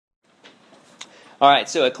All right,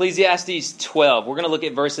 so Ecclesiastes 12. We're going to look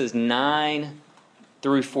at verses 9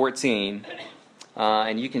 through 14.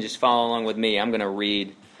 And you can just follow along with me. I'm going to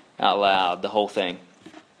read out loud the whole thing.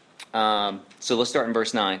 So let's start in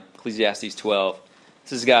verse 9, Ecclesiastes 12.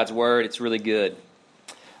 This is God's word. It's really good.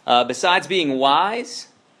 Besides being wise,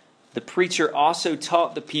 the preacher also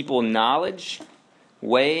taught the people knowledge,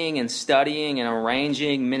 weighing and studying and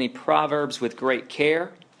arranging many proverbs with great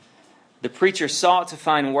care. The preacher sought to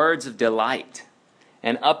find words of delight,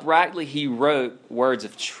 and uprightly he wrote words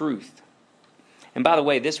of truth. And by the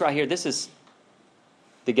way, this right here, this is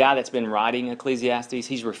the guy that's been writing Ecclesiastes.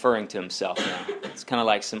 He's referring to himself now. It's kind of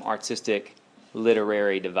like some artistic,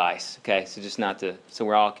 literary device. Okay, so just not to, so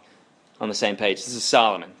we're all on the same page. This is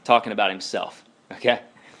Solomon talking about himself. Okay,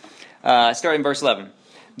 starting in verse 11.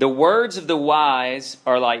 The words of the wise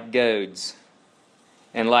are like goads,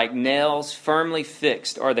 and like nails firmly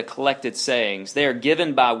fixed are the collected sayings. They are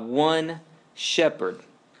given by one shepherd.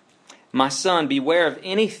 My son, beware of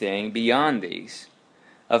anything beyond these.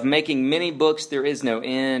 Of making many books there is no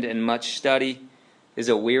end, and much study is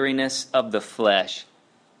a weariness of the flesh.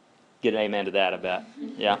 Get an amen to that, I bet.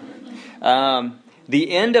 Yeah.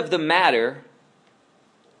 The end of the matter,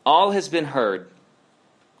 all has been heard.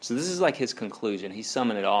 So this is like his conclusion. He's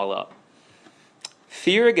summing it all up.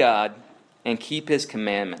 Fear God and keep his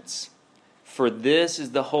commandments, for this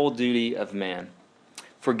is the whole duty of man.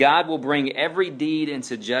 For God will bring every deed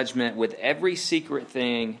into judgment with every secret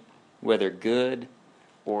thing, whether good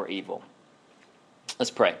or evil.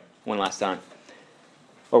 Let's pray one last time,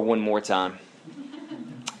 or one more time.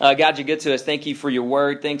 God, you're good to us. Thank you for your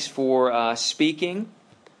word. Thanks for speaking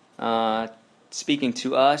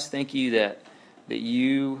to us. Thank you that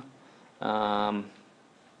you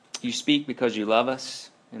speak because you love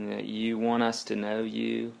us and that you want us to know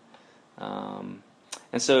you.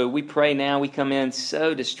 And so we pray now. We come in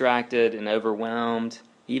so distracted and overwhelmed,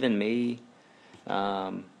 even me,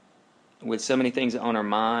 with so many things on our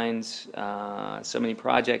minds, so many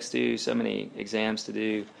projects to do, so many exams to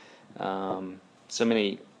do, so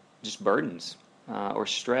many just burdens or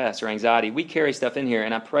stress or anxiety. We carry stuff in here,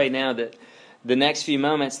 and I pray now that the next few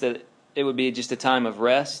moments that it would be just a time of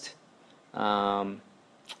rest, where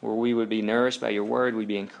we would be nourished by your word, we'd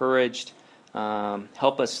be encouraged.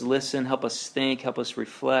 Help us listen, help us think, help us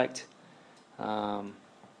reflect.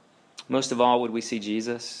 Most of all, would we see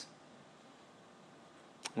Jesus?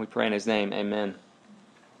 We pray in his name, amen.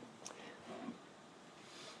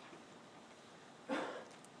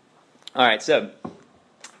 All right, so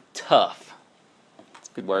tough. It's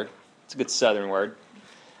a good word. It's a good southern word.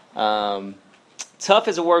 Tough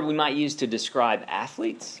is a word we might use to describe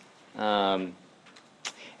athletes. And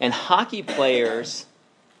hockey players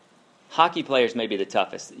may be the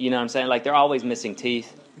toughest. You know what I'm saying? Like they're always missing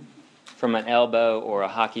teeth from an elbow or a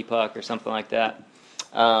hockey puck or something like that.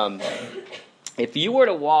 If you were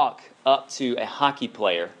to walk up to a hockey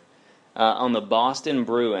player on the Boston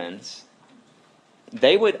Bruins,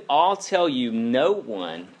 they would all tell you no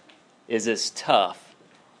one is as tough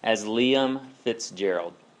as Liam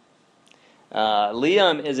Fitzgerald.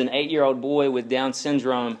 Liam is an 8-year-old boy with Down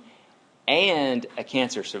syndrome and a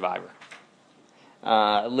cancer survivor.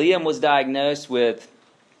 Liam was diagnosed with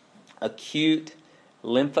acute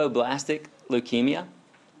lymphoblastic leukemia.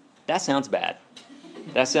 That sounds bad.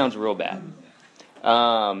 That sounds real bad.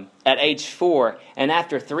 At age 4, and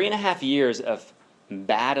after 3.5 years of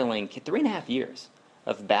battling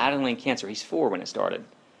cancer, he's 4 when it started.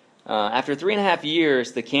 After 3.5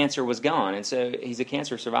 years, the cancer was gone, and so he's a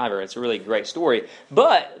cancer survivor. It's a really great story.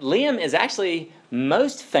 But Liam is actually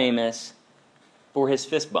most famous for his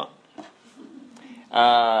fist bump.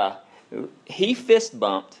 He fist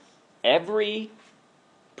bumped every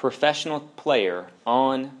professional player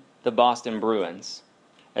on the Boston Bruins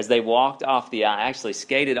as they walked off the ice, actually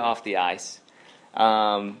skated off the ice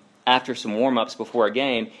after some warm-ups before a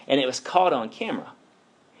game, and it was caught on camera.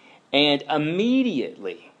 And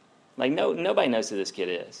immediately, like nobody knows who this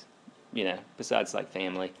kid is, besides like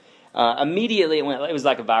family. Immediately it was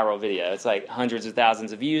like a viral video. It's like hundreds of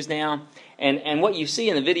thousands of views now. And what you see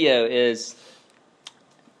in the video is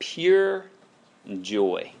pure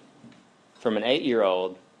joy from an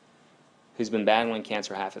 8-year-old who's been battling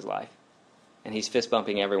cancer half his life. And he's fist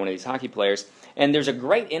bumping every one of these hockey players. And there's a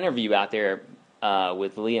great interview out there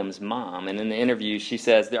with Liam's mom. And in the interview, she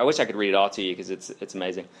says, I wish I could read it all to you because it's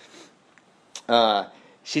amazing.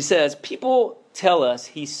 She says, people tell us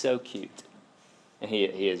he's so cute. And he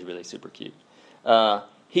is really super cute.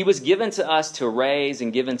 He was given to us to raise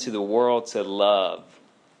and given to the world to love.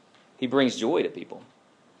 He brings joy to people.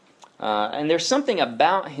 And there's something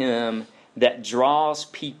about him that draws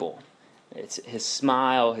people. It's his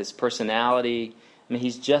smile, his personality, I mean,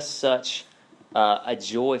 he's just such a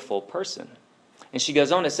joyful person. And she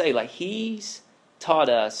goes on to say, like, he's taught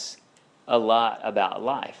us a lot about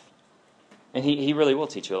life. And he really will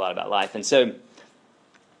teach you a lot about life. And so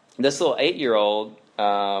this little 8-year-old,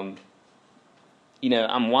 I'm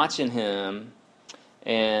watching him,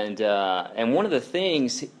 and one of the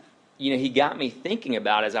things, he got me thinking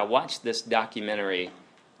about as I watched this documentary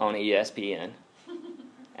on ESPN.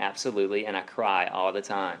 Absolutely, and I cry all the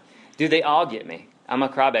time. Dude, they all get me. I'm a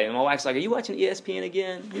crybaby. My wife's like, "Are you watching ESPN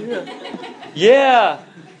again?" Yeah.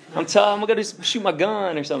 I'm going to shoot my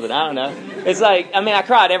gun or something. I don't know. It's like, I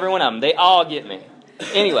cried every one of them. They all get me.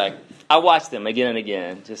 Anyway, I watch them again and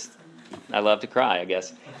again. I love to cry, I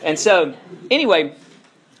guess. And so, anyway,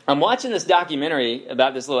 I'm watching this documentary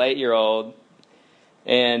about this little 8-year-old,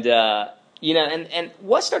 and and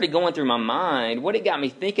what started going through my mind, what it got me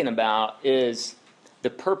thinking about is the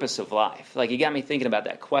purpose of life. Like, it got me thinking about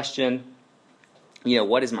that question,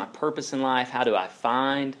 what is my purpose in life? How do I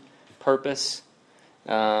find purpose?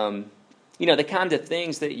 The kind of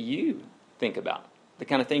things that you think about, the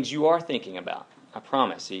kind of things you are thinking about. I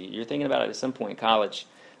promise you're thinking about it at some point in college.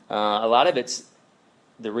 A lot of it's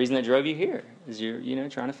the reason that drove you here is you're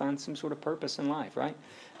trying to find some sort of purpose in life, right?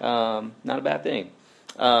 Not a bad thing.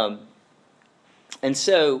 And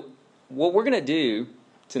so what we're going to do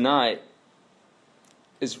tonight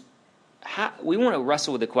is we want to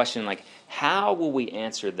wrestle with the question, like, how will we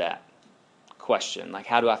answer that question? Like,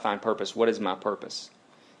 how do I find purpose? What is my purpose?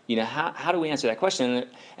 How do we answer that question?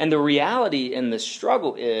 And the reality in the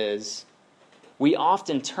struggle is we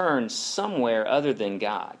often turn somewhere other than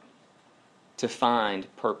God to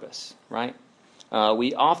find purpose, right?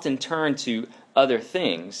 We often turn to other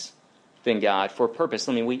things than God for purpose.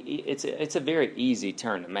 It's a very easy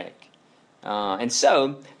turn to make. And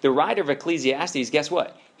so the writer of Ecclesiastes, guess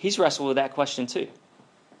what? He's wrestled with that question too.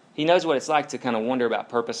 He knows what it's like to kind of wonder about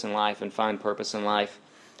purpose in life and find purpose in life.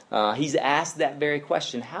 He's asked that very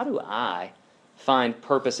question, how do I find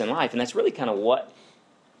purpose in life? And that's really kind of what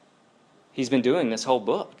he's been doing this whole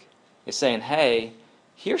book, is saying, hey,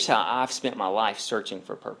 here's how I've spent my life searching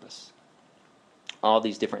for purpose. All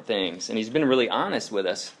these different things. And he's been really honest with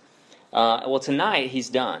us. Well, tonight he's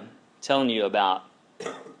done telling you about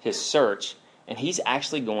his search, and he's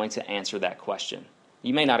actually going to answer that question.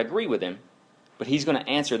 You may not agree with him, but he's going to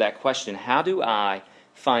answer that question. How do I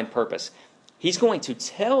find purpose? He's going to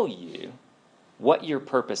tell you what your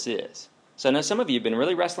purpose is. So I know some of you have been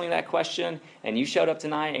really wrestling that question, and you showed up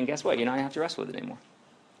tonight, and guess what? You're not going to have to wrestle with it anymore.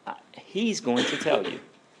 He's going to tell you,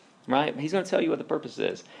 right? He's going to tell you what the purpose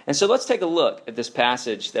is. And so let's take a look at this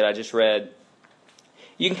passage that I just read.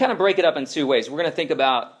 You can kind of break it up in two ways. We're going to think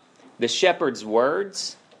about the shepherd's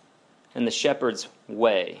words and the shepherd's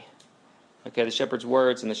way. Okay, the shepherd's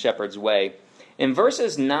words and the shepherd's way. In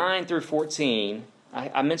verses 9 through 14,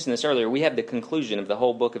 I mentioned this earlier, we have the conclusion of the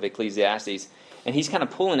whole book of Ecclesiastes, and he's kind of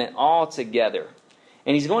pulling it all together.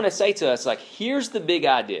 And he's going to say to us, like, here's the big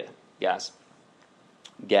idea, guys,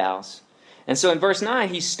 gals. And so in verse 9,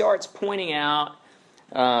 he starts pointing out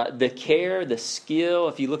the care, the skill.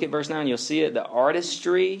 If you look at verse 9, you'll see it, the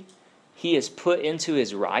artistry he has put into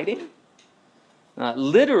his writing.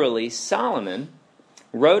 Literally, Solomon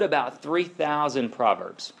wrote about 3,000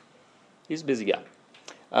 proverbs. He's a busy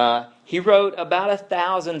guy. He wrote about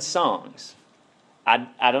 1,000 songs.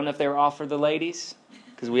 I don't know if they were all for the ladies,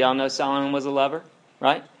 because we all know Solomon was a lover,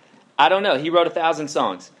 right? I don't know. He wrote 1,000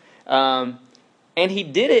 songs. And he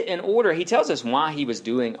did it in order. He tells us why he was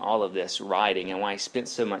doing all of this writing and why he spent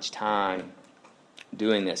so much time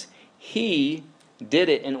doing this. He did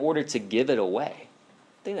it in order to give it away.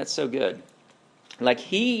 I think that's so good. Like,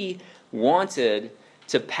 he wanted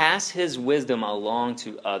to pass his wisdom along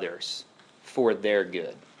to others for their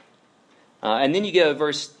good. And then you go to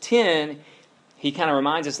verse 10, he kind of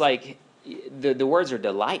reminds us, like, the words are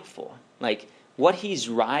delightful. Like, what he's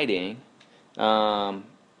writing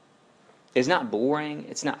is not boring,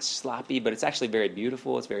 it's not sloppy, but it's actually very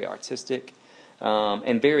beautiful, it's very artistic,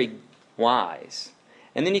 and very wise.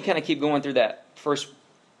 And then you kind of keep going through that first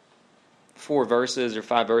 4 verses or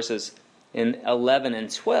 5 verses. In 11 and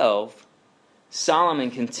 12,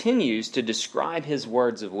 Solomon continues to describe his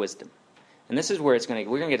words of wisdom. And this is where we're going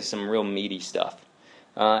to get to some real meaty stuff.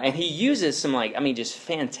 And he uses some, just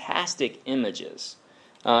fantastic images.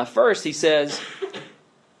 First, he says,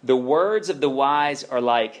 the words of the wise are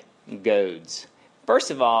like goads.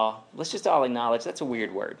 First of all, let's just all acknowledge that's a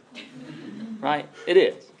weird word. Right? It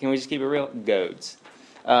is. Can we just keep it real? Goads.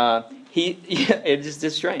 It's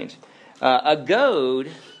just strange. A goad,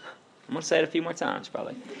 I'm going to say it a few more times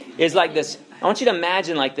probably, is like this. I want you to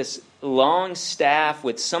imagine like this long staff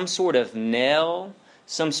with some sort of nail,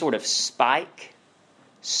 some sort of spike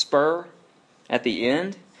spur at the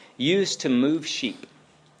end, used to move sheep,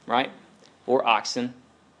 right? Or oxen.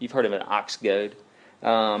 You've heard of an ox goad.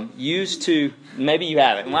 Used to, maybe you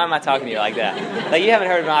haven't. Why am I talking to you like that? Like, you haven't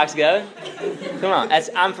heard of an ox goad? Come on,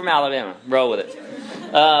 I'm from Alabama. Roll with it.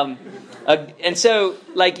 And so,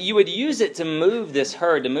 like, you would use it to move this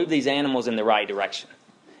herd, to move these animals in the right direction.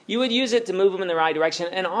 You would use it to move them in the right direction,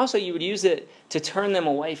 and also you would use it to turn them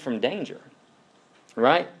away from danger,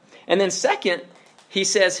 right? And then second, he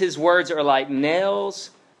says his words are like nails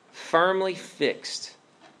firmly fixed.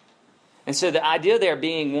 And so the idea there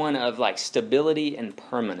being one of like stability and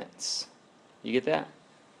permanence. You get that?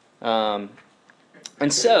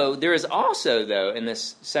 And so there is also, though, in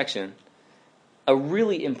this section, a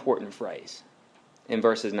really important phrase in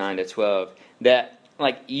verses 9 to 12 that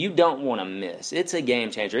like you don't want to miss. It's a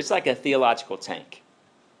game changer. It's like a theological tank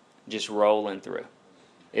just rolling through.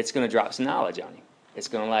 It's going to drop some knowledge on you. It's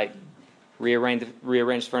going to like rearrange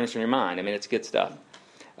the furniture in your mind. I mean, it's good stuff.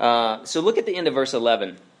 So look at the end of verse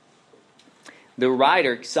 11. The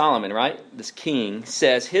writer, Solomon, right, this king,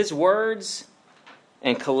 says his words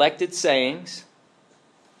and collected sayings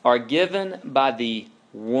are given by the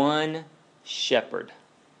one shepherd.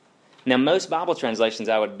 Now, most Bible translations,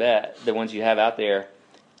 I would bet, the ones you have out there,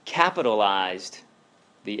 capitalized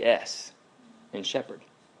the S in shepherd.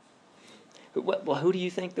 Well, who do you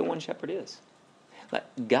think the one shepherd is? Like,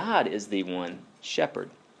 God is the one shepherd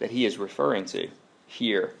that he is referring to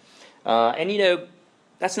here. And, you know,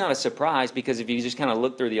 that's not a surprise because if you just kind of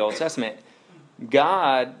look through the Old Testament,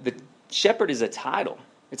 God, the shepherd is a title.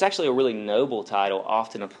 It's actually a really noble title,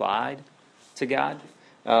 often applied to God.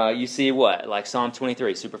 You see what? Like Psalm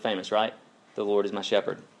 23, super famous, right? The Lord is my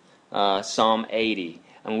shepherd. Psalm 80.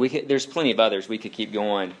 I mean, there's plenty of others we could keep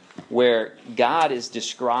going where God is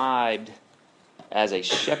described as a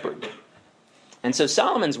shepherd. And so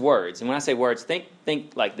Solomon's words, and when I say words,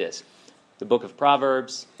 think like this. The book of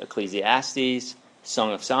Proverbs, Ecclesiastes,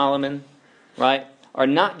 Song of Solomon, right, are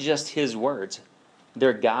not just his words.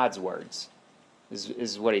 They're God's words,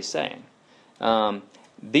 is what he's saying.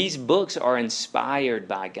 These books are inspired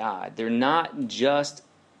by God. They're not just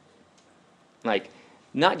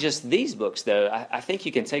these books, though. I think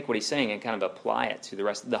you can take what he's saying and kind of apply it to the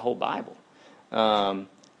rest of the whole Bible.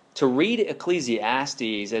 To read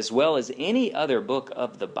Ecclesiastes as well as any other book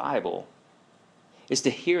of the Bible is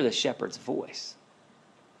to hear the shepherd's voice.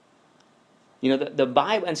 You know, the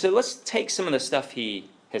Bible, and so let's take some of the stuff he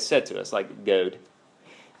has said to us, like goad,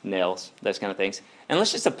 nails, those kind of things, and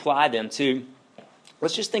let's just apply them to,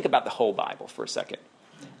 let's just think about the whole Bible for a second.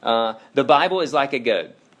 The Bible is like a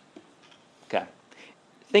goad. Okay.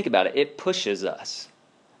 Think about it. It pushes us.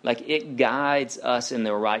 Like, it guides us in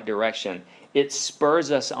the right direction. It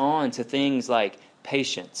spurs us on to things like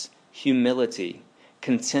patience, humility,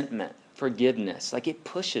 contentment, forgiveness. Like, it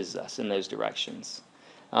pushes us in those directions.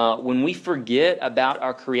 When we forget about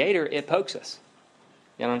our Creator, it pokes us.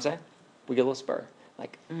 You know what I'm saying? We get a little spur.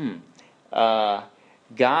 Like,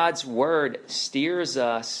 God's Word steers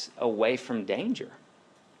us away from danger,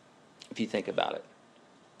 if you think about it.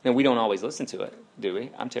 Now, we don't always listen to it, do we?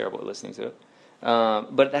 I'm terrible at listening to it.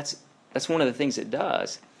 But that's one of the things it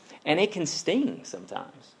does. And it can sting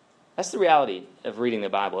sometimes. That's the reality of reading the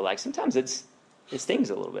Bible. Like, sometimes it stings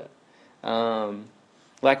a little bit.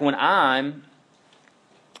 Like when I'm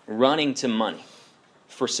running to money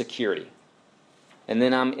for security, and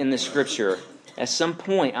then I'm in the Scripture, at some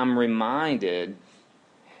point I'm reminded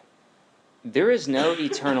there is no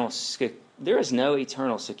eternal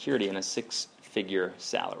security in a six-figure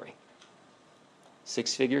salary.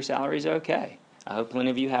 Six-figure salary is okay. I hope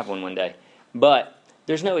plenty of you have one day. But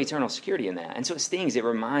there's no eternal security in that. And so it stings. It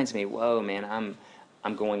reminds me, whoa, man,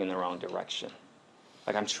 I'm going in the wrong direction.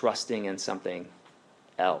 Like, I'm trusting in something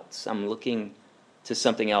else. I'm looking to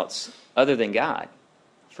something else other than God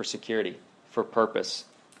for security, for purpose.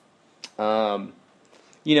 Or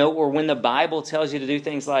when the Bible tells you to do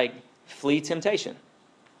things like flee temptation.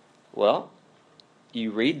 Well,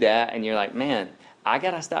 you read that and you're like, man, I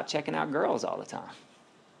got to stop checking out girls all the time.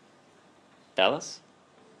 Fellas?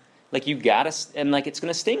 Like, you got to, and like, it's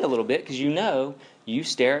going to sting a little bit because you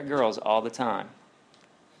stare at girls all the time.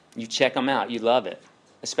 You check them out. You love it.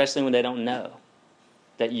 Especially when they don't know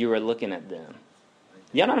that you are looking at them.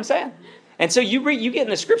 You know what I'm saying? And so you get in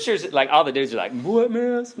the Scriptures, like, all the dudes are like, what,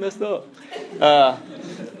 man, that's messed up.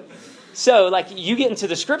 So, like, you get into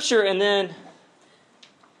the Scripture and then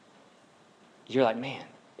you're like, man,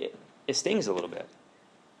 it stings a little bit.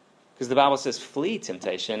 Because the Bible says flee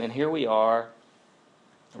temptation, and here we are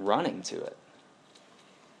running to it.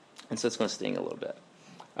 And so it's going to sting a little bit.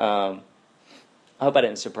 I hope I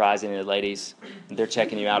didn't surprise any of the ladies. They're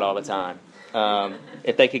checking you out all the time.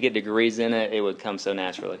 If they could get degrees in it, it would come so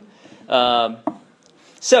naturally.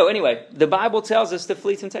 So anyway, the Bible tells us to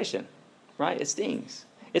flee temptation, right? It stings.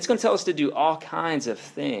 It's going to tell us to do all kinds of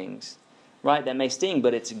things, right, that may sting,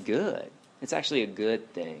 but it's good. It's actually a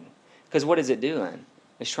good thing. Because what is it doing?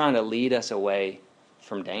 It's trying to lead us away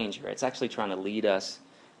from danger. It's actually trying to lead us,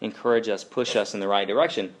 encourage us, push us in the right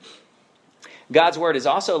direction. God's word is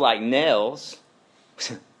also like nails.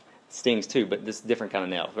 Stings too, but this is a different kind of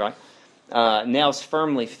nail, right? Nails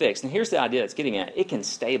firmly fixed. And here's the idea it's getting at. It can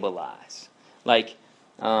stabilize. Like,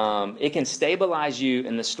 it can stabilize you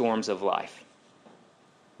in the storms of life,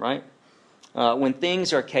 right? When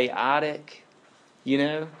things are chaotic,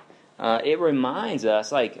 it reminds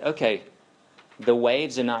us, like, okay, the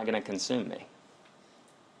waves are not going to consume me,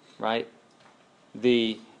 right?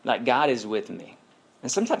 God is with me.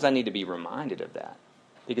 And sometimes I need to be reminded of that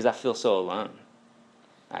because I feel so alone,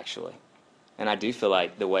 actually. And I do feel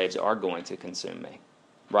like the waves are going to consume me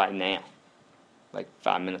right now, like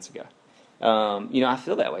 5 minutes ago. I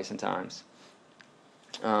feel that way sometimes.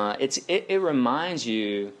 It reminds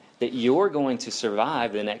you that you're going to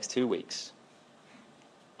survive the next 2 weeks.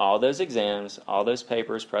 All those exams, all those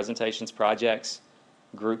papers, presentations, projects,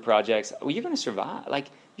 group projects, you're going to survive. Like,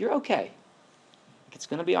 you're okay. It's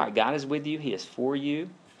going to be all right. God is with you. He is for you.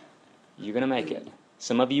 You're going to make it.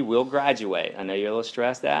 Some of you will graduate. I know you're a little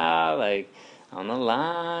stressed out, like on the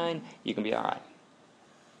line. You can be all right.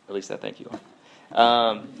 At least I think you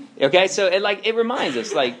are. Okay, so it reminds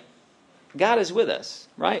us, like, God is with us,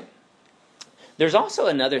 right? There's also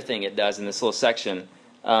another thing it does in this little section.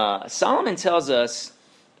 Solomon tells us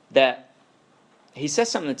that he says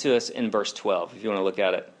something to us in verse 12, if you want to look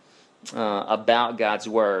at it, about God's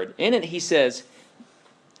word. In it, he says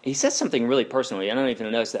something really personal. I don't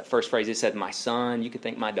even notice that first phrase. He said, my son. You could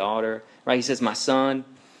think my daughter, right? He says, my son.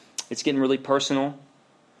 It's getting really personal.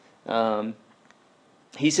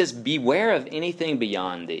 He says, beware of anything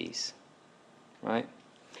beyond these, right?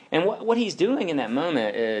 And what he's doing in that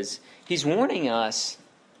moment is he's warning us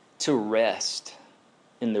to rest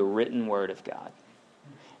in the written word of God.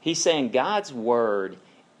 He's saying God's word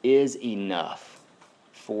is enough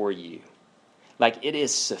for you. Like, it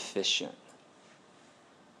is sufficient.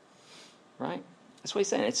 Right? That's what he's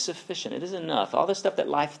saying. It's sufficient. It is enough. All the stuff that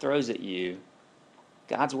life throws at you,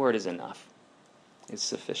 God's word is enough. It's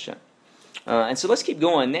sufficient. And so let's keep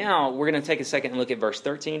going. Now we're going to take a second and look at verse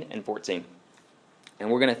 13 and 14. And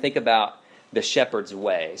we're going to think about the shepherd's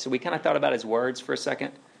way. So we kind of thought about his words for a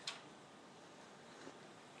second.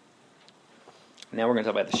 Now we're going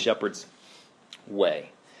to talk about the shepherd's way.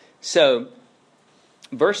 So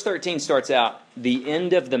verse 13 starts out, the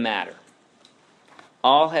end of the matter.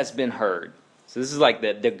 All has been heard. So this is like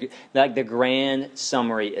the grand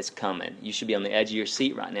summary is coming. You should be on the edge of your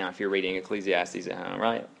seat right now if you're reading Ecclesiastes at home,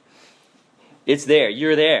 right? It's there.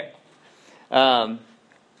 You're there.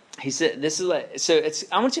 He said, "This is like, so. It's.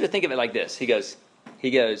 I want you to think of it like this." He goes.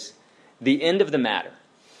 The end of the matter.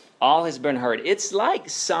 All has been heard. It's like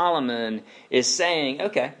Solomon is saying,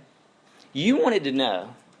 okay, you wanted to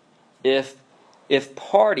know if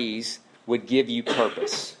parties would give you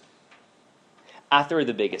purpose. I threw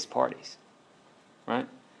the biggest parties, right?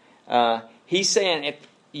 He's saying if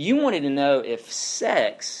you wanted to know if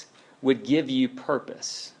sex would give you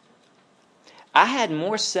purpose, I had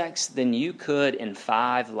more sex than you could in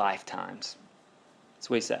 5 lifetimes. That's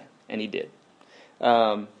what he said, and he did.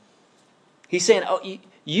 He's saying,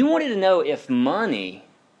 you wanted to know if money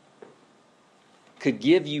could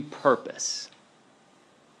give you purpose.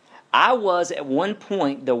 I was at one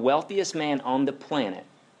point the wealthiest man on the planet.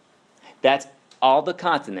 That's all the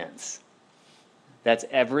continents. That's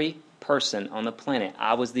every person on the planet.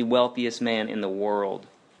 I was the wealthiest man in the world.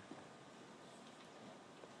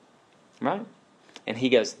 Right? And he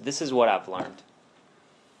goes, this is what I've learned.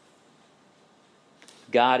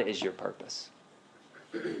 God is your purpose.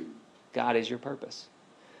 God is your purpose.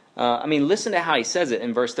 Listen to how he says it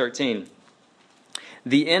in verse 13.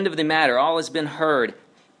 The end of the matter, all has been heard.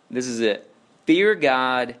 This is it. Fear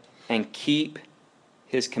God and keep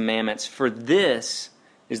his commandments, for this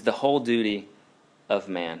is the whole duty of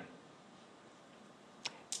man.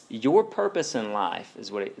 Your purpose in life,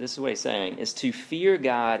 this is what he's saying, is to fear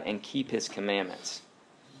God and keep his commandments.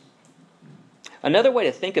 Another way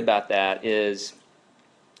to think about that is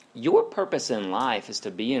your purpose in life is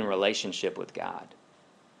to be in relationship with God.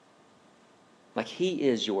 Like, he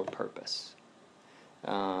is your purpose.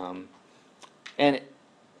 And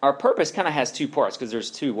our purpose kind of has 2 parts because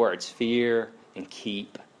there's 2 words, fear and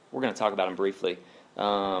keep. We're going to talk about them briefly.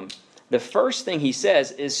 The first thing he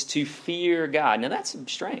says is to fear God. Now, that's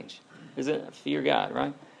strange, isn't it? Fear God,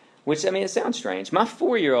 right? Which, I mean, it sounds strange. My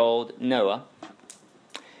 4-year-old, Noah,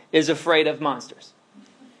 is afraid of monsters.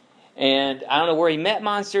 And I don't know where he met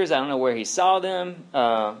monsters. I don't know where he saw them.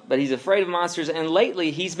 But he's afraid of monsters. And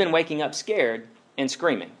lately, he's been waking up scared and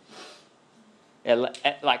screaming.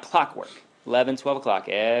 At like clockwork. 11, 12 o'clock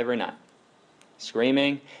every night.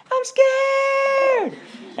 Screaming, I'm scared!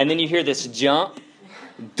 And then you hear this jump.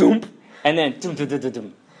 Doom. And then doom, doom, doom, doom,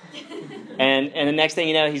 doom. And the next thing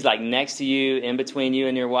you know, he's like next to you, in between you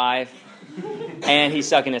and your wife. And he's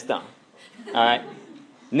sucking his thumb. All right?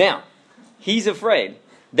 Now, he's afraid.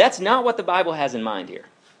 That's not what the Bible has in mind here.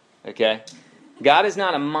 Okay? God is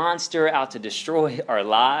not a monster out to destroy our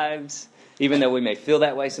lives, even though we may feel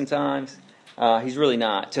that way sometimes. He's really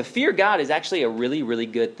not. To fear God is actually a really, really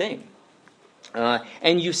good thing.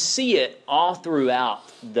 And you see it all throughout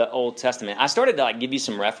the Old Testament. I started to give you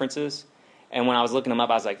some references, and when I was looking them up,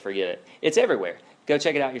 I was like, forget it. It's everywhere. Go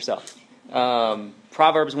check it out yourself.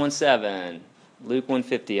 Proverbs 1:7, Luke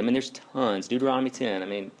 1:50. I mean, there's tons. Deuteronomy 10. I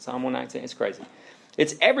mean, Psalm 119. It's crazy.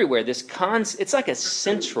 It's everywhere. It's like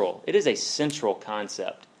it is a central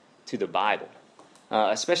concept to the Bible,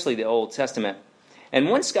 especially the Old Testament. And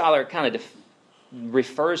one scholar kind of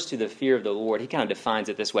refers to the fear of the Lord. He kind of defines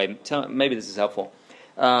it this way. Maybe this is helpful.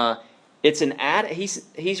 He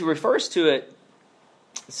refers to it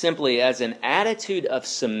simply as an attitude of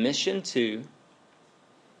submission to,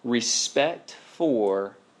 respect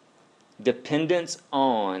for, dependence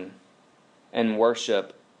on, and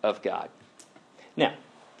worship of God. Now,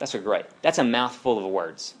 that's a mouthful of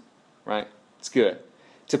words, right? It's good.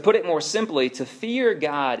 To put it more simply, to fear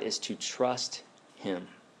God is to trust Him.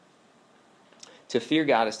 To fear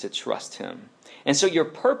God is to trust Him. And so your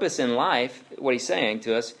purpose in life, what he's saying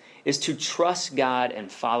to us, is to trust God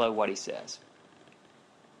and follow what He says.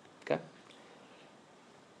 Okay?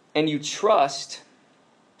 And you trust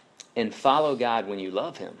and follow God when you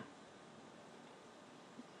love Him.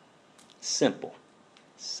 Simple.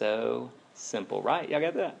 So simple, right? Y'all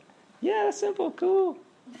got that? Yeah, simple, cool.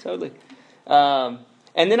 Totally. And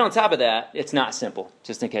then on top of that, it's not simple.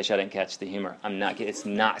 Just in case y'all didn't catch the humor. It's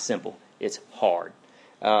not simple. It's hard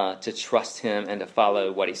to trust Him and to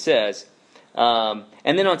follow what He says. And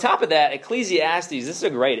then on top of that, Ecclesiastes, this is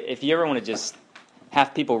if you ever want to just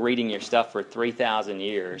have people reading your stuff for 3,000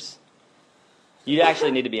 years, you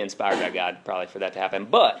actually need to be inspired by God probably for that to happen.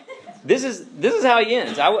 But this is how he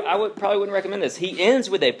ends. I probably wouldn't recommend this. He ends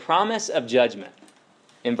with a promise of judgment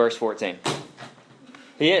in verse 14.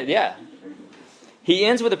 He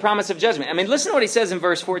ends with a promise of judgment. I mean, listen to what he says in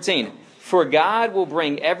verse 14. For God will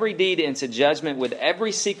bring every deed into judgment with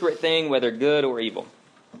every secret thing, whether good or evil.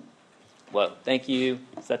 Well, thank you.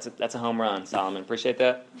 That's a home run, Solomon. Appreciate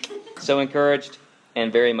that. So encouraged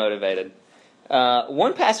and very motivated.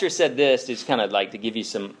 One pastor said this, just kind of to give you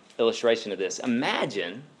some illustration of this.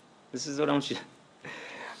 Imagine the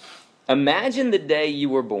day you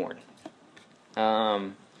were born.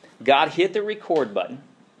 God hit the record button.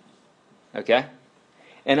 Okay?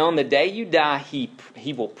 And on the day you die, he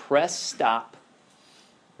will press stop,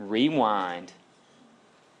 rewind,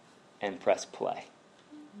 and press play.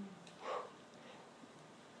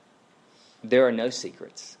 There are no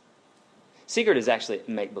secrets. Secret is actually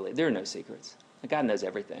make-believe. There are no secrets. God knows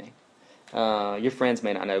everything. Your friends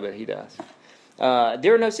may not know, but He does.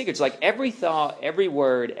 There are no secrets. Every thought, every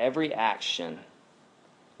word, every action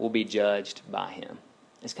will be judged by Him.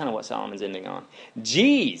 It's kind of what Solomon's ending on.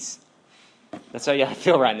 Jeez! That's how y'all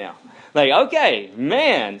feel right now. Okay,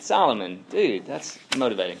 man, Solomon, dude, that's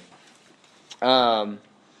motivating. But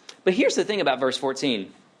here's the thing about verse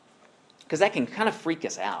 14, because that can kind of freak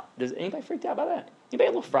us out. Does anybody freaked out by that? Anybody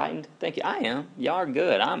a little frightened? Thank you. I am. Y'all are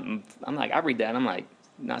good. I'm I read that, and I'm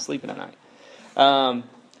not sleeping at night.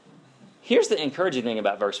 Here's the encouraging thing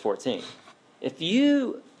about verse 14. If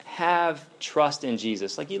you have trust in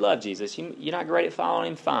Jesus, you love Jesus, you're not great at following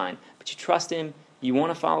Him, fine, but you trust Him, you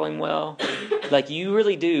want to follow Him well, you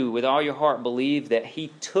really do with all your heart believe that He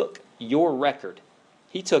took your record.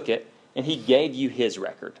 He took it, and He gave you His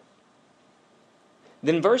record.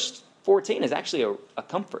 Then verse 14 is actually a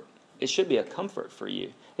comfort. It should be a comfort for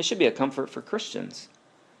you. It should be a comfort for Christians.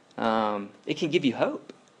 It can give you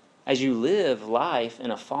hope as you live life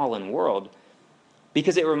in a fallen world,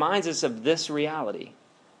 because it reminds us of this reality.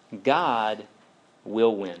 God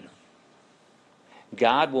will win.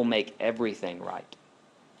 God will make everything right.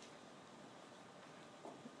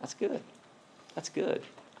 That's good. That's good.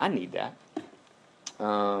 I need that.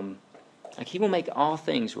 He will make all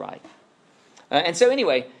things right. And so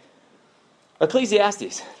anyway,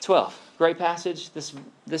 Ecclesiastes 12, great passage.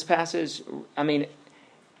 This passage, I mean,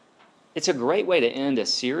 it's a great way to end a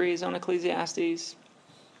series on Ecclesiastes.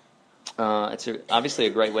 It's obviously a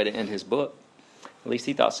great way to end his book. At least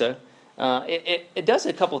he thought so. It does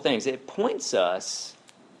a couple things. It points us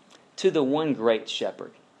to the one great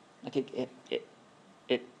shepherd. Like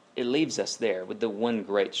it leaves us there with the one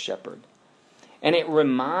great shepherd. And it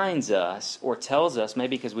reminds us, or tells us,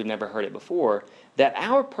 maybe because we've never heard it before, that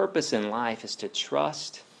our purpose in life is to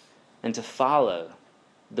trust and to follow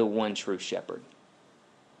the one true shepherd.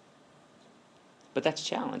 But that's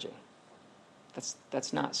challenging.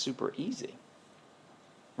 That's not super easy.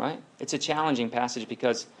 Right? It's a challenging passage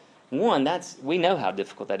because, one, we know how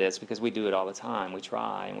difficult that is because we do it all the time. We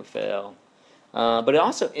try and we fail. But it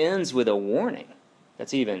also ends with a warning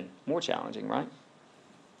that's even more challenging, right?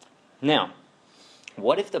 Now,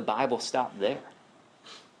 what if the Bible stopped there?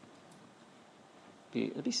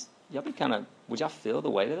 Would y'all feel the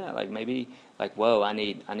weight of that? Like maybe, whoa, I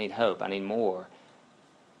need hope. I need more.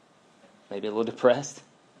 Maybe a little depressed.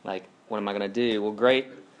 Like, what am I going to do? Well, great.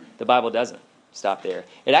 The Bible doesn't stop there.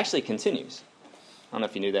 It actually continues. I don't know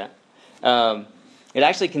if you knew that. It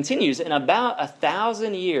actually continues, and about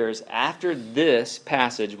 1,000 years after this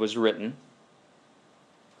passage was written,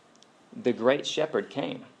 the great shepherd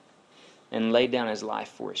came and laid down his life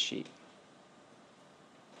for his sheep.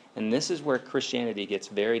 And this is where Christianity gets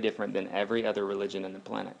very different than every other religion on the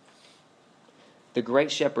planet. The great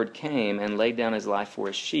shepherd came and laid down his life for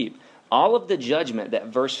his sheep. All of the judgment that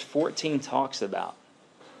verse 14 talks about,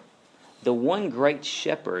 the one great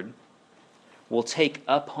shepherd will take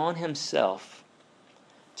upon himself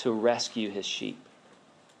to rescue his sheep.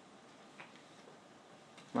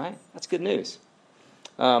 Right? That's good news.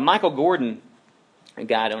 Michael Gordon, a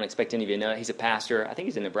guy I don't expect any of you to know, he's a pastor. I think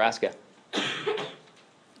he's in Nebraska.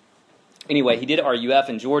 Anyway, he did RUF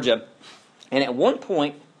in Georgia. And at one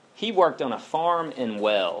point, he worked on a farm in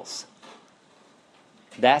Wales.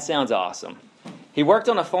 That sounds awesome. He worked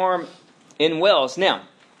on a farm in Wales. Now,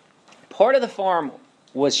 part of the farm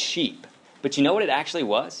was sheep. But you know what it actually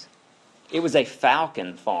was? It was a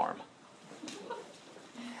falcon farm.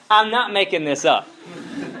 I'm not making this up.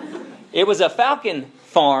 It was a falcon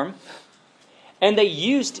farm, and they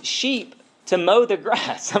used sheep to mow the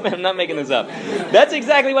grass. I'm not making this up. That's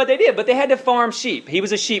exactly what they did, but they had to farm sheep. He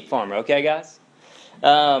was a sheep farmer, okay, guys?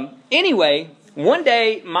 Anyway, one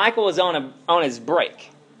day, Michael was on his break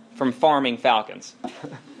from farming falcons.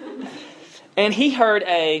 And he heard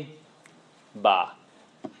a baa.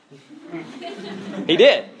 He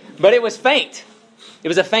did, but it was faint. It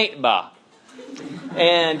was a faint baa.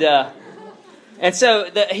 And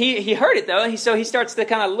so he heard it, though, and so he starts to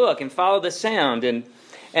kind of look and follow the sound. And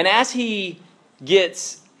as he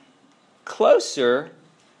gets closer,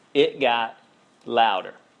 it got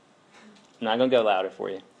louder. I'm not going to go louder for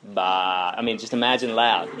you. Baa. I mean, just imagine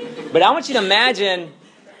loud. But I want you to imagine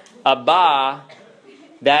a baa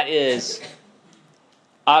that is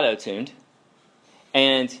auto-tuned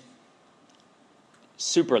and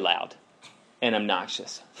super loud and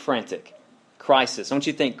obnoxious, frantic, crisis. I want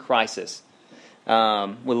you to think crisis with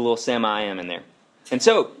a little Sam I Am in there. And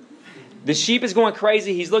so the sheep is going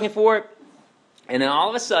crazy. He's looking for it. And then all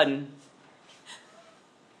of a sudden,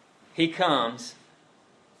 he comes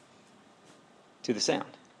to the sound.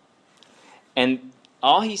 And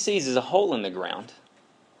all he sees is a hole in the ground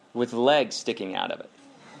with legs sticking out of it.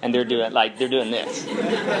 And they're doing this.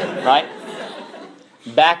 Right?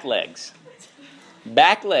 Back legs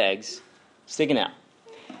sticking out.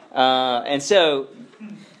 And so,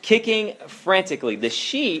 kicking frantically, the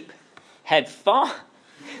sheep had fallen.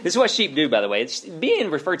 This is what sheep do, by the way. Being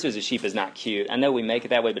referred to as a sheep is not cute. I know we make it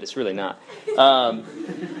that way, but it's really not.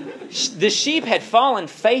 The sheep had fallen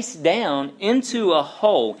face down into a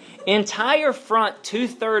hole, entire front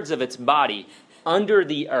 2/3 of its body under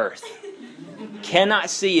the earth. Cannot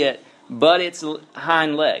see it, but its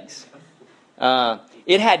hind legs.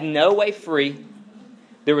 It had no way free.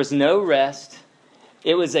 There was no rest.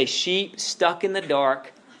 It was a sheep stuck in the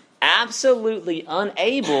dark, absolutely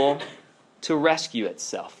unable to rescue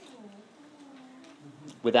itself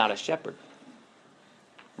without a shepherd.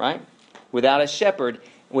 Right? Without a shepherd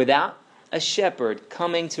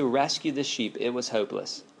coming to rescue the sheep, it was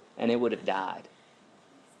hopeless, and it would have died.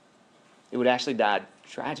 It would actually died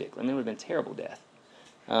tragic. I mean, it would have been a terrible death.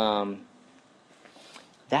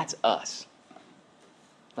 That's us.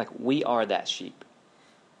 Like, we are that sheep.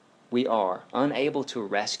 We are unable to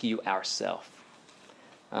rescue ourselves.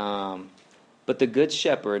 But the Good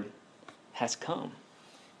Shepherd has come.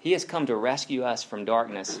 He has come to rescue us from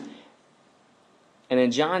darkness. And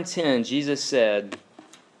in John 10, Jesus said,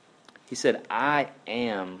 He said, I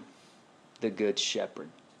am the Good Shepherd.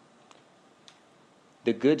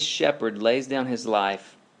 The Good Shepherd lays down His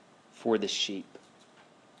life for the sheep.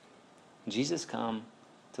 Jesus come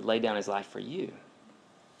to lay down his life for you.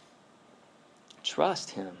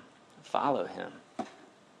 Trust him. Follow him.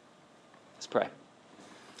 Let's pray.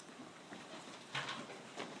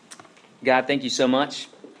 God, thank you so much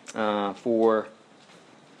for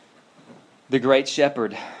the great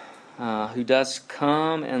shepherd who does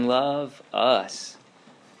come and love us,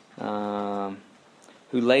 who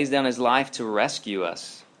lays down his life to rescue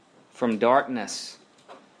us from darkness,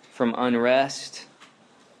 from unrest.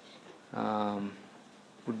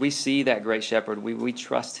 Would we see that great shepherd? Would we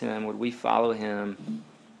trust him? Would we follow him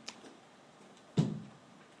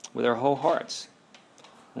with our whole hearts?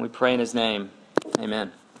 And we pray in his name.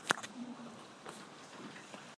 Amen.